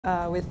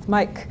with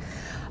Mike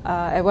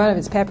at one of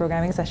his pair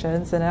programming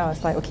sessions, and I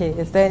was like, okay,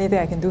 is there anything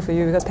I can do for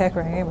you? Because pair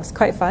programming was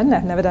quite fun.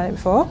 I've never done it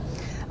before.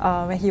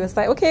 And he was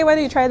like, okay, why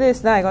don't you try this?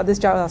 Then I got this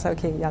job, and I was like,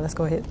 okay, yeah, let's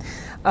go ahead.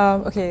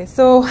 Okay,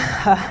 so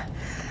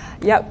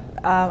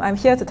I'm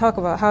here to talk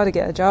about how to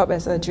get a job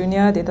as a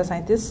junior data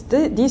scientist.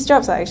 These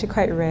jobs are actually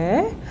quite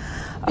rare,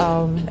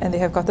 and they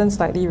have gotten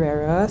slightly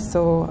rarer,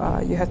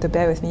 so you have to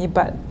bear with me,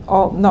 but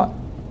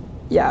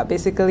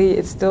basically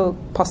it's still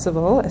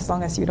possible as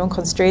long as you don't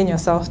constrain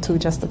yourself to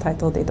just the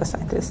title data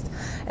scientist.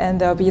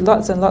 And there'll be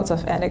lots and lots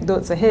of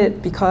anecdotes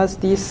ahead because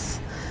this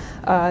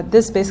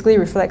basically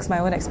reflects my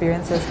own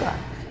experiences.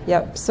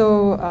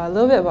 So a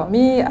little bit about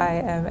me. I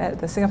am at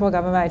the Singapore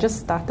government. I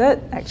just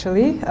started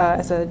actually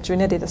as a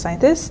junior data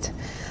scientist.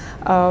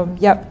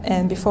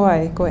 And before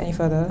I go any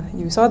further,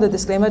 you saw the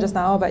disclaimer just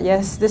now, but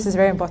yes, this is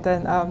very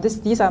important.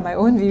 These are my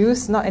own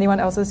views, not anyone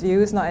else's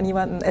views,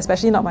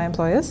 especially not my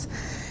employers.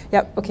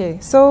 Okay,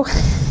 so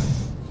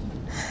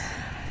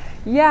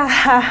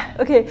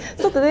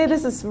so today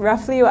this is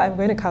roughly what I'm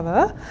going to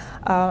cover.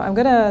 I'm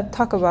going to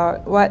talk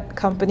about what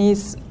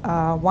companies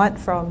want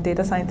from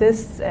data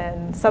scientists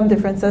and some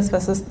differences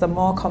versus the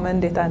more common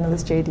data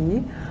analyst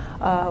JD.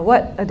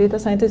 What a data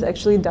scientist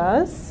actually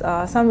does,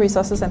 some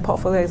resources and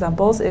portfolio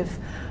examples if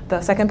the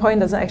second point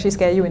doesn't actually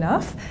scare you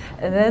enough,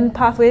 and then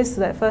pathways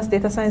to that first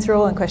data science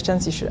role and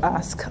questions you should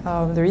ask.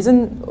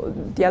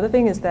 The other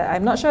thing is that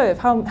I'm not sure if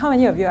how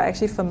many of you are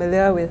actually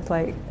familiar with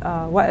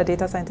what a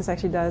data scientist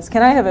actually does.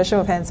 Can I have a show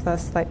of hands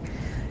first?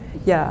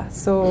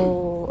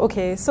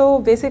 So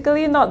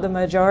basically not the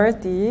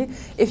majority.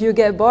 If you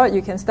get bored,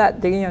 you can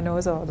start digging your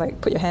nose or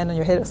put your hand on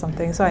your head or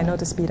something, so I know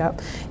to speed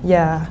up.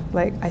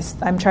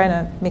 I'm trying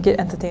to make it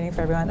entertaining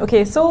for everyone.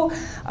 Okay, so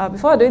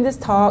before doing this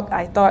talk,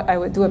 I thought I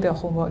would do a bit of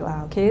homework.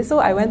 Okay, so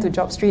I went to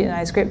JobStreet and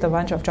I scraped a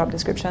bunch of job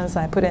descriptions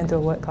and I put it into a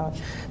word cloud.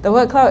 The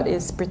word cloud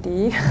is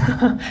pretty,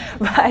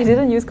 but I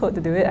didn't use code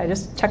to do it. I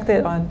just chucked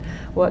it on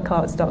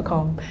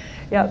wordclouds.com.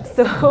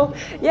 So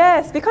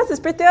yes, because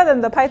it's prettier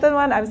than the Python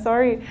one, I'm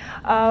sorry.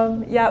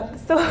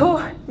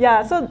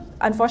 So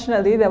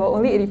unfortunately, there were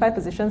only 85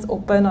 positions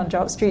open on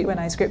JobStreet when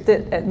I scraped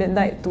it at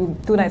midnight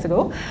two nights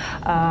ago.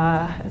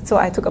 So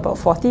I took about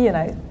 40 and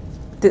I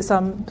did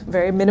some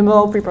very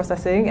minimal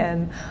pre-processing,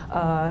 and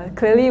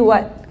clearly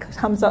what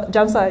jumps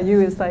out at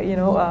you is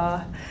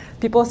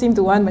people seem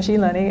to want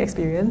machine learning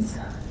experience,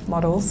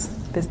 models,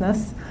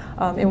 business.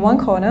 In one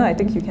corner, I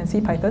think you can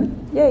see Python.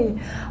 Yay!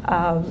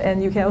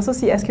 And you can also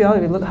see SQL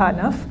if you look hard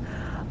enough.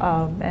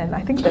 And I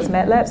think there's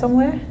MATLAB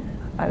somewhere.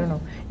 I don't know.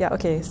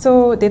 Okay.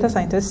 So data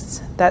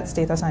scientists, that's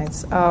data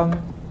science.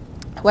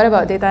 What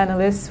about data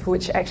analysts,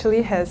 which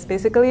actually has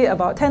basically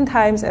about 10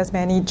 times as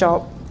many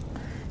job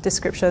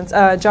descriptions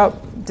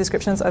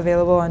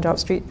available on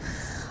JobStreet.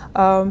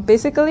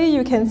 Basically,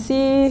 you can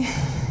see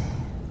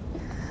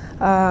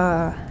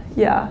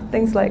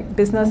things like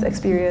business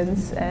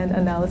experience and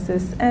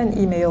analysis and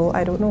email.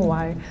 I don't know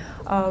why.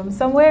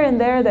 Somewhere in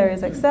there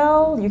is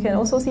Excel. You can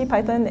also see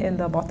Python in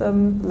the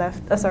bottom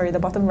the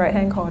bottom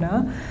right-hand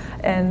corner,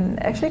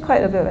 and actually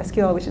quite a bit of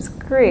SQL, which is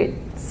great.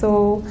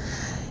 So,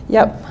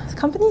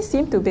 companies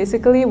seem to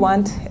basically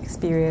want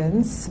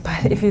experience,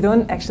 but if you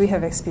don't actually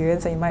have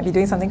experience and you might be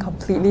doing something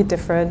completely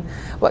different,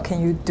 what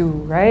can you do,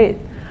 right?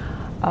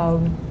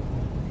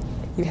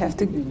 You have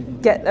to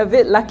get a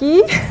bit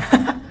lucky.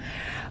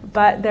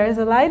 But there's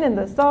a line in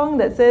the song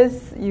that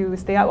says you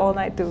stay up all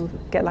night to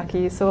get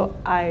lucky. So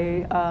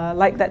I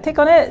like that take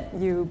on it.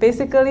 You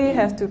basically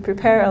have to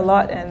prepare a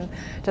lot and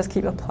just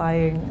keep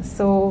applying.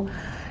 So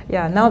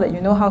now that you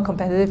know how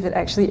competitive it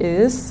actually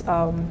is,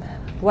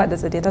 what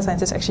does a data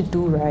scientist actually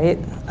do, right?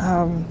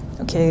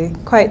 Okay,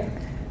 quite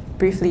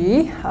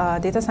briefly,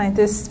 data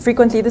scientists,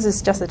 frequently this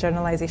is just a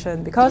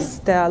generalization because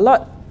there are a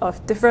lot of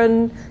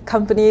different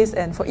companies,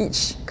 and for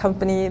each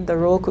company the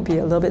role could be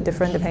a little bit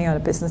different depending on the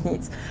business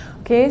needs.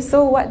 Okay,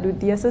 so what do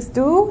DSs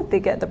do? They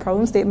get the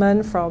problem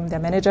statement from their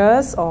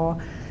managers or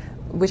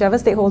whichever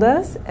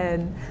stakeholders,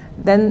 and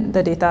then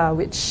the data,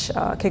 which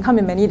can come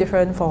in many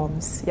different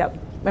forms.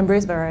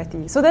 Embrace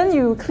variety. So then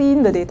you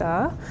clean the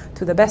data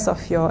to the best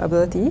of your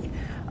ability,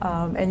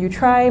 and you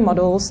try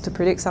models to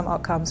predict some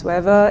outcomes,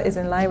 wherever is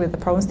in line with the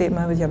problem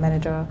statement with your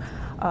manager.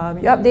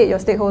 You update your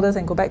stakeholders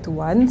and go back to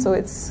one, so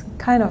it's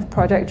kind of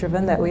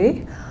project-driven that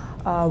way.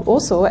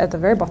 Also, at the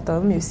very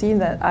bottom, you've seen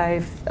that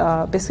I've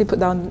basically put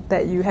down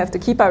that you have to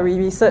keep up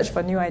research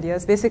for new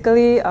ideas,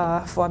 basically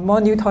for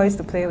more new toys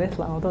to play with,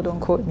 although don't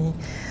quote me.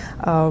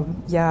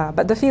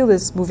 But the field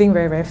is moving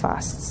very, very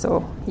fast,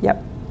 so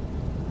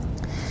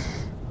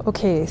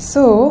Okay,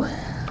 so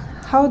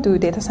how do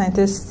data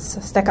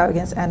scientists stack up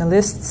against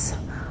analysts?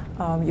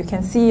 You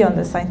can see on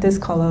the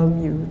scientist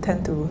column, you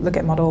tend to look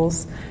at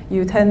models,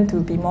 you tend to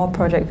be more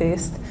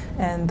project-based,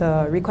 and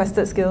the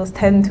requested skills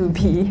tend to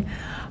be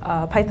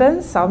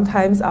Python,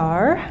 sometimes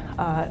R,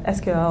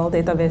 SQL,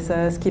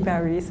 databases, keeping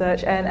up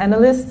research, and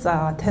analysts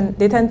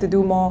they tend to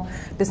do more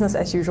business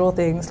as usual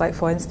things, like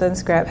for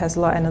instance, Grab has a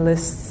lot of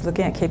analysts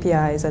looking at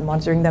KPIs and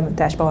monitoring them with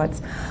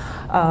dashboards.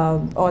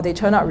 or they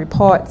churn out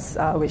reports,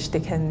 which they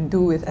can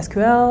do with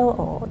SQL,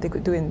 or they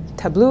could do in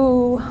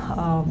Tableau.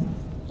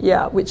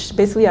 Yeah, which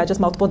basically are just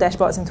multiple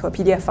dashboards into a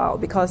PDF file,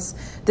 because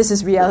this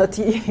is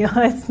reality.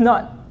 It's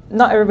not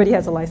everybody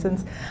has a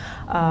license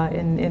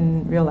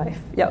in real life.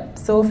 Yep.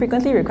 So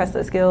frequently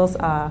requested skills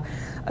are,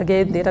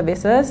 again,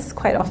 databases,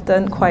 quite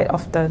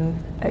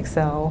often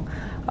Excel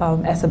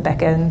as a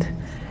backend,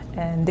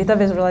 and data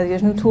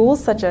visualization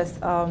tools such as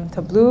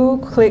Tableau,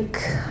 Click,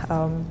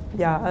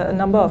 yeah, a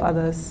number of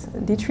others.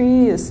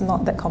 D3 is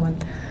not that common.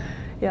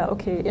 Yeah,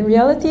 okay. In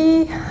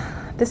reality,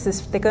 this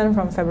is taken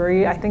from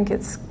February. I think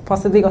it's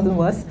possibly gotten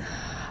worse.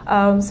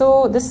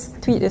 So this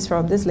tweet is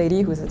from this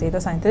lady who's a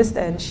data scientist,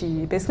 and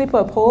she basically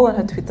put a poll on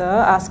her Twitter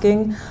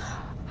asking,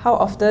 how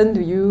often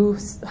do you,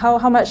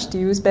 how much do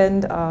you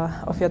spend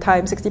of your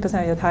time,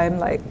 60% of your time,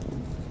 like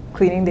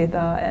cleaning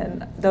data?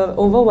 And the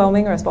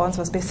overwhelming response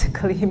was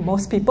basically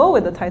most people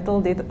with the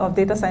title of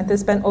data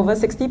scientist spend over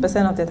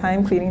 60% of their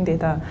time cleaning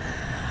data.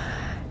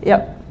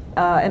 Yep.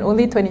 And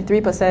only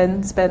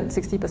 23% spent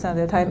 60% of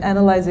their time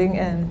analyzing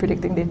and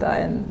predicting data.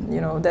 And you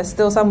know, there's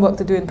still some work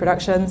to do in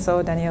production,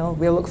 so Daniel,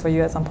 we'll look for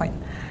you at some point.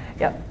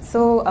 Yeah.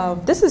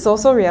 So this is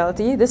also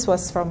reality. This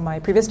was from my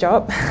previous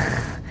job.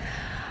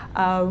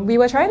 We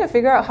were trying to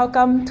figure out how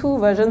come two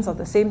versions of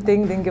the same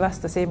thing didn't give us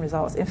the same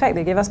results. In fact,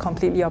 they gave us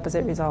completely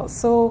opposite results.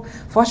 So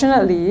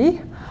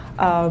fortunately,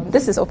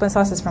 this is open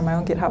source, it's from my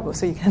own GitHub,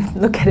 so you can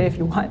look at it if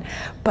you want.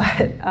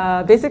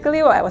 But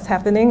basically what was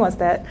happening was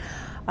that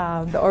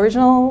the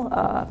original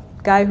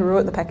guy who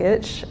wrote the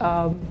package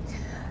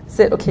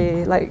said,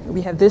 okay, like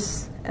we have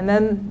this, and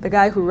then the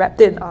guy who wrapped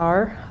it in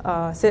R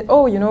said,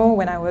 oh, you know,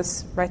 when I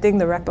was writing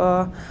the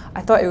wrapper,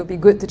 I thought it would be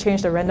good to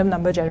change the random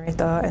number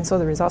generator, and so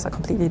the results are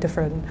completely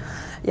different.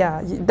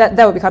 Yeah, that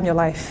will become your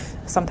life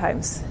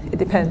sometimes. It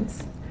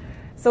depends.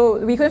 So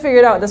we couldn't figure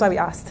it out, that's why we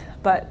asked.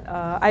 But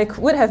I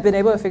would have been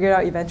able to figure it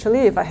out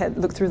eventually if I had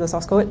looked through the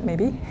source code,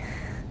 maybe.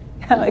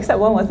 Except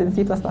one was in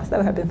C++, that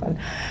would have been fun.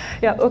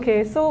 Yeah,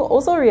 okay, so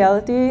also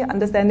reality,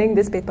 understanding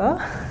this paper.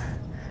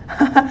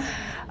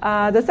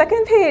 The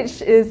second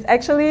page is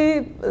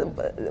actually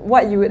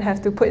what you would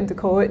have to put into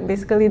code.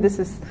 Basically, this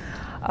is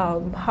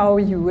how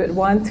you would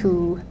want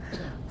to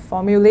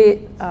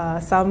formulate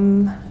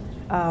some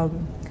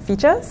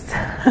features.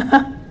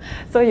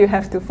 So you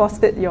have to force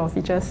fit your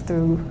features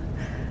to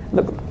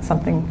look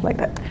something like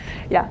that.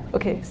 Yeah,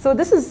 okay, so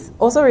this is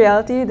also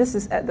reality. This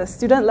is at the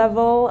student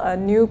level, a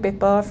new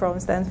paper from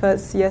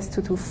Stanford's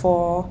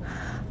CS224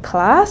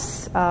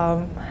 class.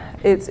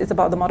 It's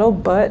about the model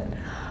BERT,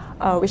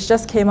 which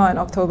just came out in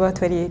October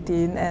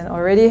 2018 and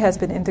already has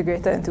been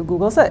integrated into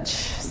Google Search.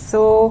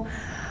 So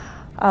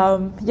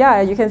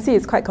yeah, you can see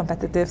it's quite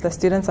competitive. The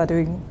students are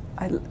doing,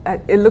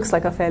 it looks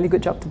like a fairly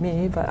good job to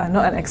me, but I'm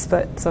not an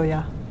expert, so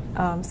yeah.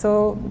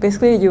 So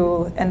basically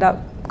you'll end up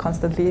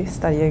constantly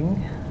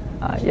studying.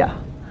 Yeah.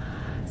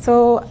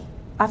 So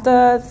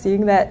after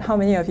seeing that, how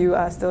many of you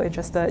are still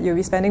interested? You'll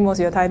be spending most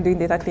of your time doing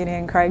data cleaning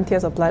and crying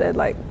tears of blood at,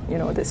 like, you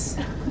know, this.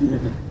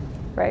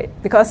 Right?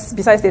 Because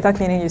besides data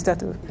cleaning, you still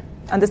have to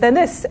understand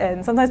this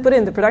and sometimes put it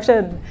into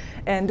production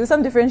and do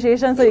some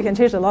differentiation so you can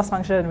change the loss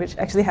function, which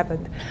actually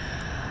happened.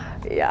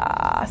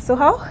 Yeah. So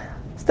how?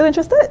 Still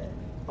interested?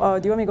 Or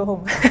do you want me to go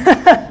home?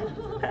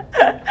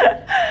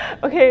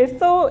 Okay,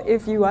 so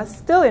if you are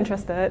still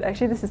interested,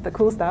 actually this is the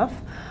cool stuff.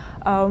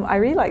 I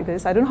really like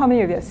this. I don't know how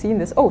many of you have seen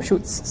this. Oh,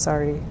 shoots,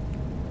 sorry.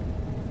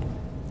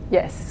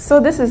 Yes,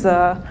 so this is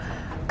a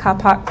car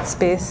park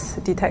space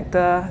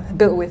detector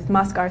built with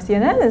Mask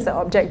RCNN. It's an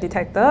object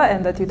detector,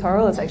 and the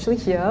tutorial is actually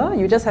here.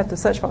 You just have to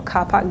search for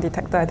car park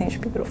detector. I think you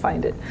should be able to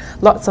find it.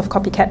 Lots of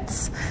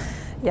copycats.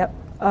 Yep,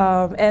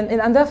 and in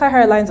under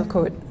 500 lines of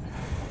code.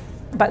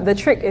 But the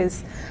trick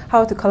is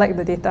how to collect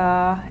the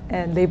data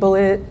and label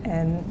it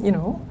and, you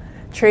know,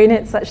 train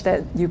it such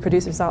that you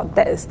produce result.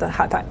 That is the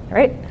hard part,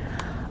 right?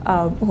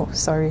 Oh,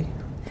 sorry.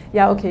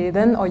 Yeah, okay,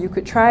 then, or you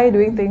could try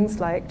doing things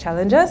like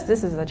challenges.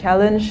 This is a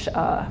challenge,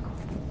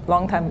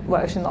 long time,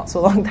 well, actually not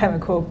so long time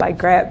ago, by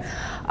Grab.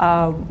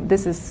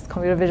 This is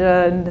computer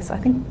vision, this, I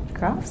think,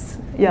 graphs?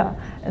 Yeah,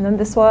 and then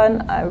this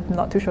one, I'm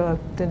not too sure,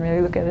 didn't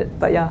really look at it,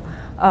 but yeah.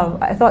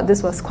 I thought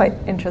this was quite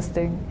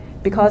interesting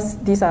because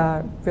these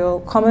are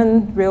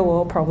common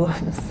real-world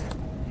problems.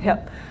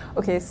 Yep.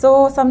 Okay,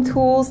 so some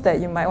tools that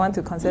you might want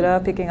to consider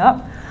picking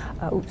up.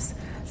 Oops.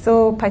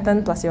 So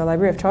Python plus your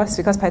library of choice,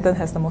 because Python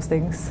has the most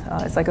things.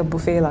 It's like a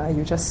buffet lah.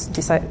 You just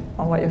decide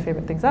on what your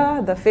favorite things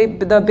are.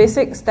 The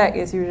basic stack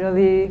is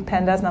usually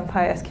Pandas,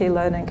 NumPy,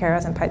 sklearn, and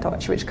Keras and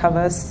PyTorch, which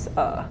covers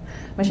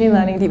machine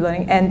learning, deep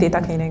learning, and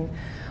data cleaning.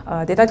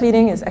 Data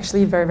cleaning is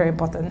actually very, very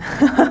important,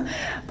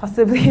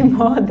 possibly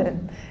more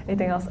than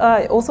anything else.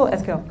 Also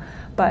SQL,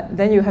 but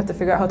then you have to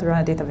figure out how to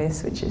run a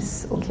database, which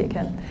is okay,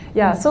 can.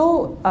 Yeah,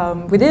 so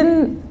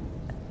within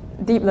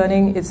deep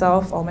learning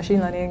itself or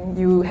machine learning,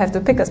 you have to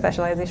pick a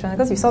specialization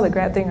because you saw the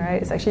grad thing,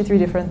 right? It's actually 3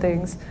 different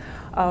things.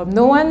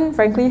 No one,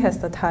 frankly, has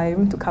the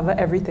time to cover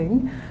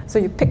everything. So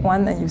you pick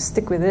one and you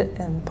stick with it,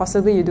 and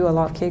possibly you do a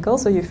lot of Kegel,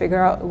 so you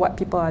figure out what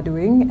people are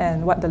doing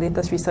and what the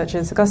latest research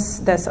is,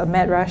 because there's a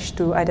mad rush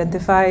to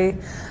identify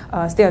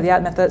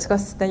state-of-the-art methods,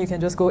 because then you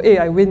can just go, hey,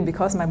 I win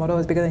because my model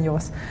is bigger than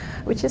yours,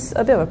 which is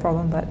a bit of a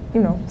problem, but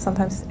you know,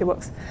 sometimes it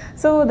works.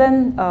 So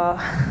then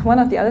one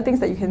of the other things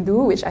that you can do,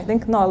 which I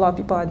think not a lot of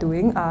people are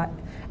doing, are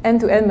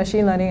end-to-end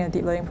machine learning and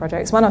deep learning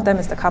projects. One of them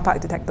is the car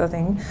park detector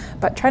thing,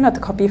 but try not to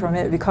copy from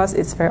it because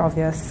it's very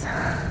obvious.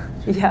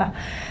 Yeah.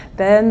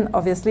 Then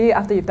obviously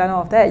after you've done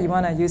all of that, you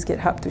want to use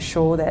GitHub to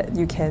show that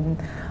you can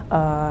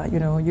you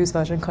know, use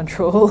version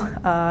control.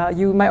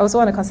 You might also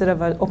want to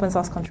consider open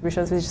source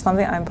contributions, which is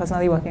something I'm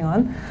personally working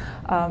on.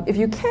 If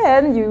you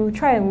can, you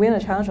try and win a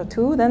challenge or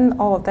two, then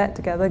all of that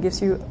together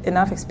gives you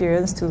enough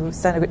experience to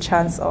stand a good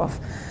chance of,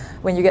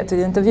 when you get to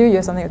the interview, you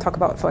have something to talk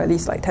about for at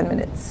least like 10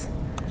 minutes.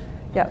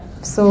 Yeah,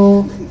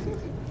 so,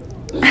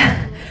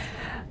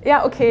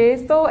 yeah,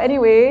 okay, so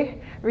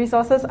anyway,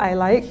 resources I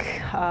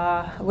like,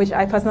 which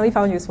I personally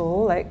found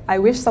useful. Like, I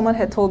wish someone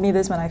had told me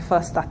this when I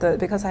first started,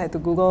 because I had to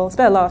Google,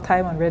 spend a lot of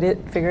time on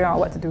Reddit figuring out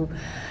what to do.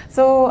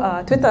 So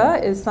Twitter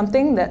is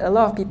something that a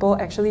lot of people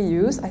actually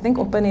use. I think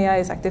OpenAI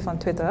is active on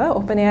Twitter.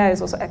 OpenAI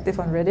is also active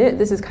on Reddit.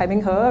 This is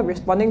Kaiming He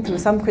responding to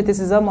some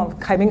criticism of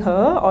Kaiming He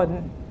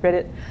on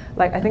Reddit.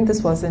 Like, I think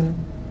this was in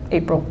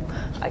April.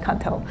 I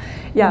can't tell.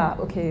 Yeah,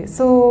 okay.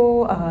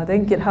 So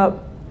then GitHub,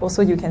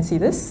 also you can see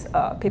this,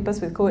 papers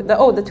with code.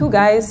 The two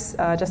guys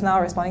just now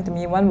responding to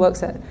me, one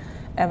works at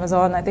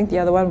Amazon, I think the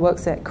other one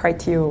works at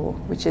Criteo,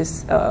 which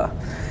is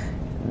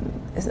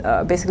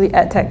basically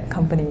ad tech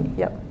company.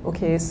 Yep,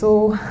 okay,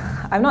 so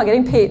I'm not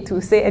getting paid to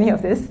say any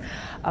of this,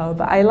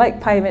 but I like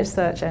PyImage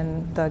Search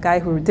and the guy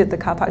who did the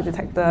car park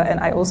detector, and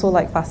I also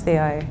like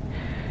FastAI.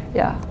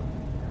 Yeah,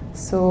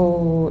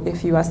 so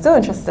if you are still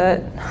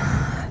interested,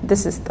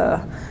 this is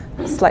the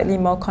slightly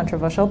more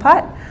controversial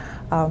part.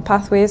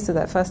 Pathways to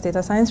that first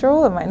data science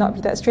role. It might not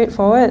be that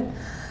straightforward.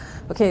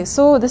 Okay,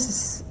 so this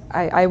is,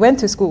 I went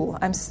to school.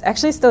 I'm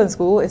actually still in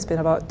school. It's been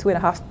about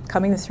 2.5,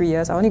 coming to 3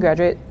 years. I only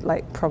graduate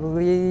like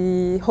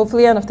probably,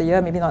 hopefully end of the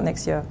year, maybe not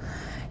next year.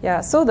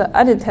 Yeah, so the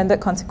unintended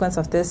consequence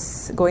of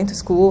this going to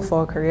school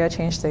for a career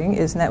change thing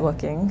is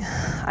networking.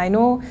 I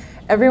know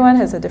everyone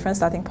has a different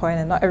starting point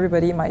and not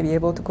everybody might be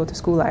able to go to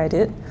school like I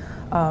did.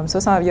 So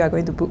some of you are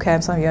going to boot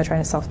camp, some of you are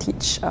trying to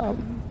self-teach.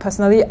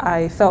 Personally,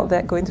 I felt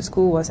that going to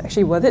school was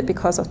actually worth it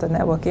because of the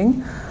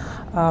networking,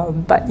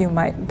 but you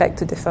might beg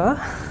to differ.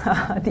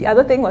 The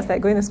other thing was that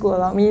going to school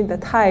allowed me the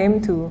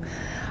time to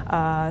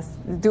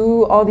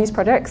do all these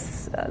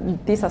projects.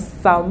 These are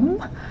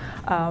some,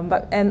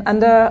 and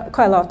under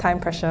quite a lot of time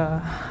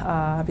pressure,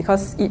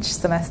 because each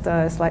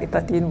semester is like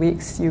 13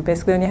 weeks, you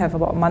basically only have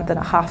about a month and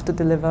a half to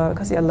deliver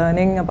because you're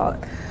learning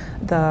about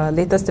the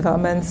latest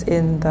developments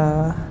in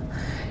the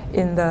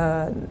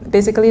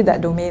basically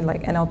that domain,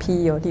 like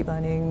NLP or deep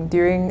learning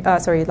during,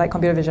 like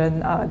computer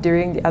vision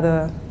during the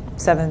other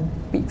 7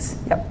 weeks.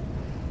 Yep.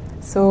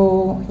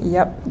 So,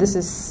 yep, this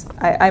is,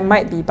 I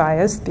might be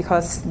biased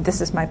because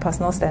this is my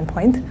personal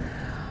standpoint.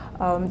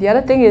 The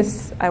other thing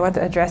is, I want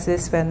to address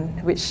this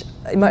which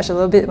emerged a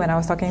little bit when I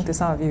was talking to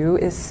some of you,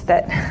 is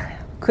that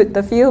could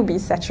the field be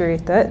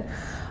saturated?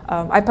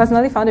 I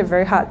personally found it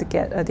very hard to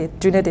get a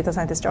junior data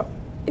scientist job.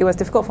 It was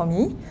difficult for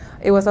me.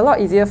 It was a lot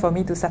easier for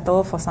me to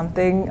settle for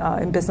something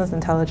in business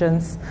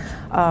intelligence.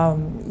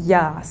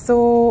 Yeah, so,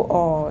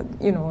 or,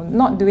 you know,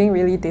 not doing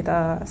really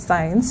data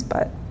science,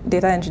 but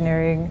data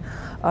engineering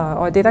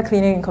or data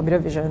cleaning in computer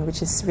vision,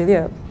 which is really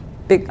a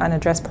big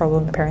unaddressed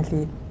problem,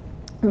 apparently.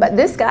 But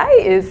this guy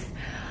is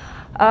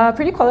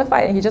pretty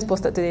qualified, and he just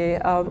posted today.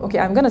 Okay,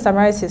 I'm going to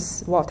summarize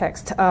his wall of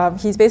text.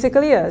 He's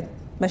basically a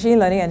machine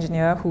learning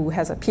engineer who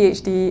has a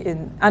PhD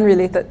in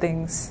unrelated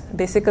things,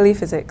 basically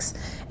physics.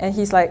 And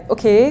he's like,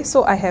 okay,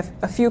 so I have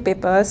a few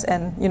papers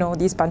and, you know,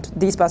 these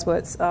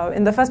buzzwords.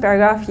 In the first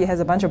paragraph, he has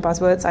a bunch of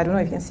buzzwords. I don't know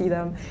if you can see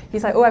them.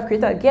 He's like, oh, I've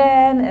created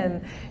again,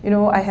 and, you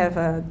know, I have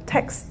a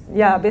text,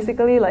 yeah,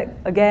 basically like,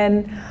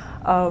 again,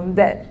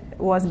 that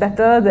was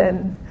better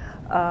than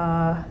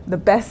the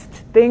best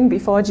thing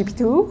before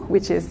GP2,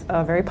 which is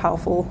a very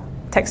powerful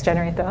text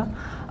generator.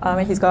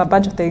 And he's got a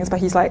bunch of things, but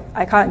he's like,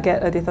 I can't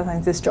get a data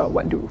scientist job,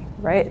 what do,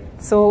 right?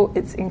 So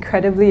it's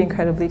incredibly,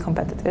 incredibly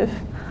competitive.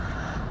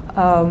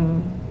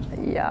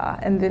 Yeah,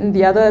 and then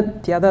the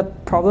other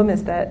problem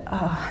is that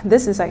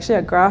this is actually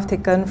a graph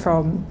taken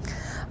from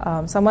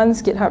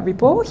someone's GitHub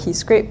repo. He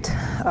scraped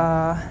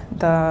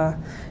the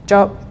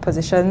job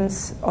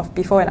positions of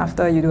before and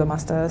after you do a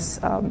master's.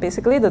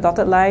 Basically, the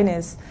dotted line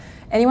is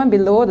anyone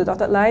below the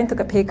dotted line took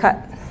a pay cut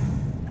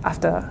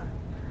after.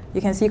 You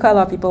can see quite a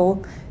lot of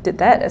people did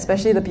that,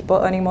 especially the people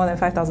earning more than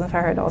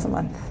 $5,500 a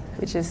month,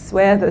 which is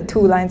where the two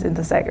lines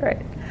intersect, right?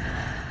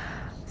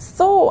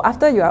 So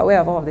after you are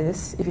aware of all of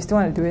this, if you still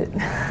want to do it,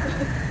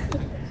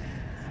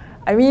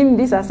 I mean,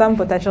 these are some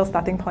potential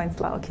starting points,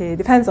 okay?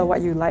 Depends on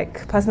what you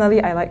like.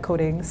 Personally, I like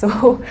coding,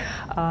 so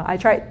I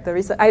tried the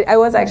research. I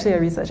was actually a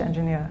research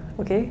engineer,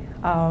 okay?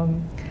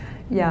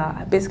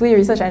 Yeah, basically a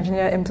research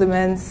engineer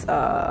implements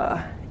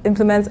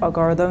implements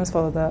algorithms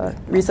for the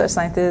research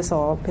scientists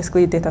or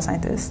basically data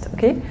scientists,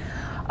 okay?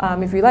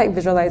 If you like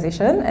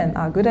visualization and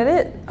are good at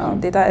it,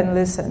 data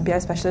analysts and BI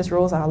specialist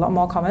roles are a lot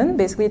more common,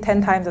 basically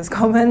 10 times as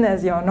common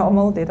as your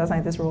normal data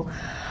scientist role.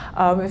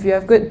 If you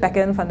have good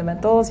backend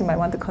fundamentals, you might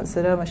want to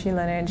consider machine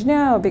learning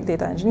engineer or big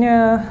data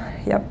engineer.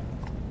 Yep.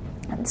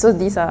 So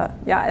these are,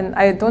 yeah, and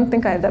I don't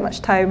think I have that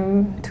much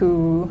time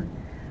to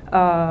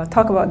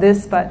talk about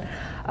this, but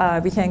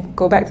we can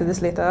go back to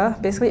this later.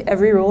 Basically,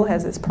 every role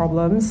has its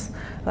problems.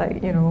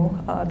 Like, you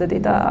know, the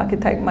data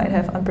architect might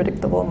have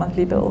unpredictable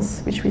monthly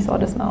bills, which we saw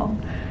just now.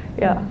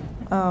 Yeah.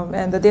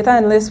 And the data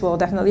analyst will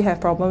definitely have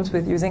problems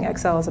with using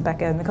Excel as a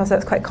backend because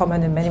that's quite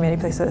common in many, many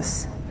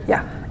places.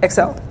 Yeah,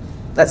 Excel.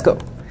 Let's go.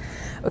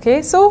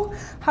 Okay, so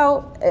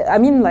how, I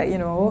mean, like, you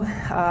know,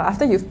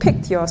 after you've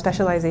picked your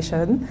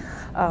specialization,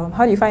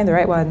 how do you find the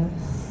right one?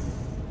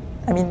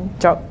 I mean,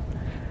 job.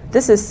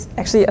 This is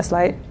actually a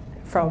slide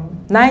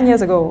from 9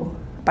 years ago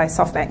by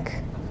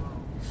SoftBank.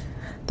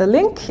 The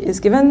link is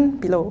given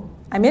below.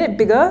 I made it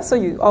bigger so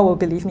you all will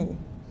believe me.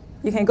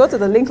 You can go to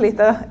the link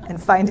later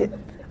and find it.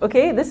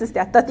 Okay, this is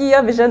their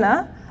 30-year vision.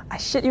 I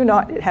shit you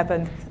not, it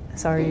happened.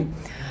 Sorry.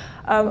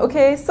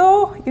 Okay,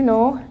 so, you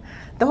know,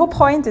 the whole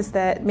point is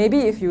that maybe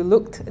if you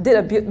did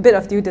a bit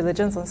of due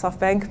diligence on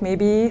SoftBank,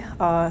 maybe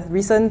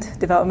recent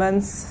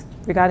developments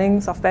regarding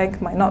SoftBank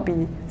might not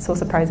be so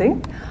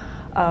surprising.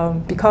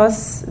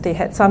 Because they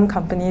had some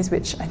companies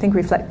which I think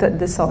reflected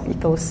this sort of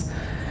ethos.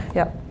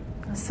 Yep.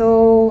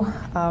 So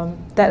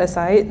that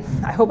aside,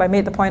 I hope I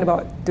made the point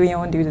about doing your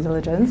own due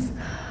diligence.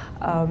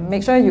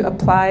 Make sure you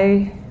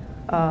apply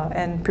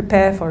and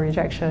prepare for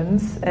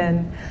rejections.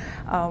 And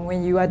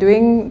when you are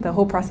doing the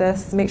whole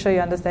process, make sure you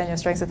understand your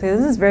strengths.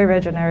 This is very,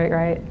 very generic,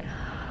 right?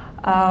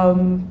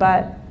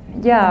 But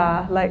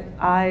yeah, like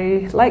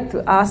I like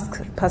to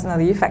ask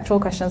personally factual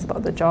questions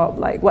about the job,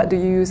 like what do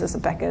you use as a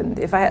backend?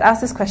 If I had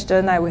asked this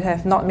question, I would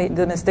have not made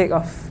the mistake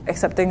of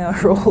accepting a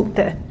role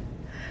that,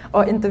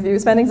 or interview,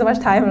 spending so much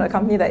time in a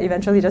company that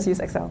eventually just use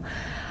Excel.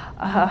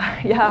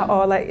 Yeah,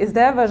 or like, is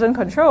there version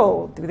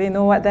control? Do they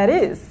know what that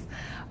is?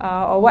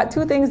 Or what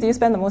two things do you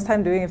spend the most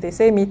time doing? If they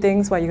say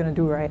meetings, what are you going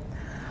to do, right?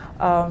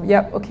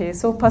 Yep, okay,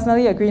 so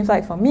personally a green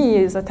flag for me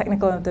is a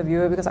technical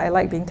interviewer because I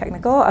like being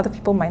technical. Other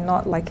people might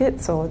not like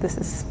it, so this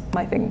is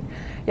my thing.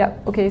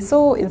 Yep, okay,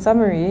 so in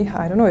summary,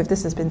 I don't know if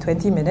this has been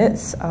 20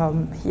 minutes.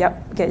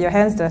 Yep, get your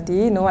hands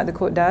dirty, know what the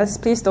code does.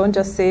 Please don't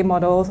just say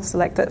model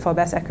selected for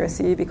best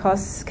accuracy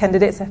because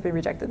candidates have been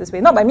rejected this way.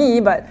 Not by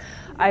me, but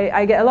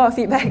I get a lot of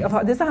feedback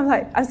about this. I'm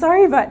like, I'm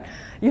sorry, but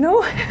you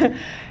know?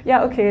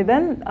 Yeah, okay,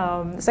 then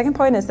the second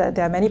point is that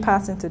there are many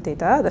paths into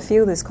data. The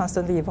field is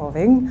constantly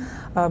evolving.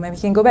 And we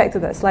can go back to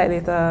that slide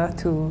later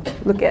to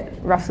look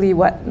at roughly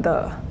what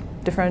the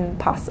different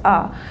paths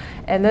are.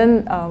 And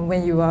then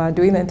when you are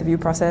doing the interview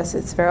process,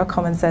 it's very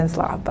common sense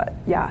lah. But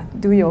yeah,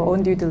 do your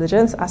own due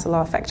diligence, ask a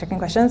lot of fact-checking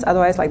questions.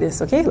 Otherwise, like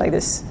this, okay? Like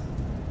this.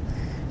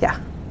 Yeah,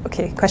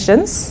 okay,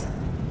 questions?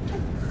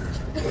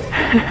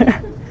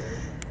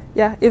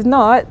 Yeah, if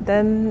not,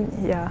 then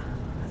yeah,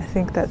 I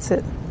think that's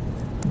it.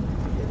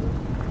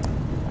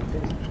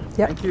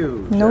 Yep. Thank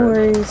you. No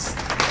worries.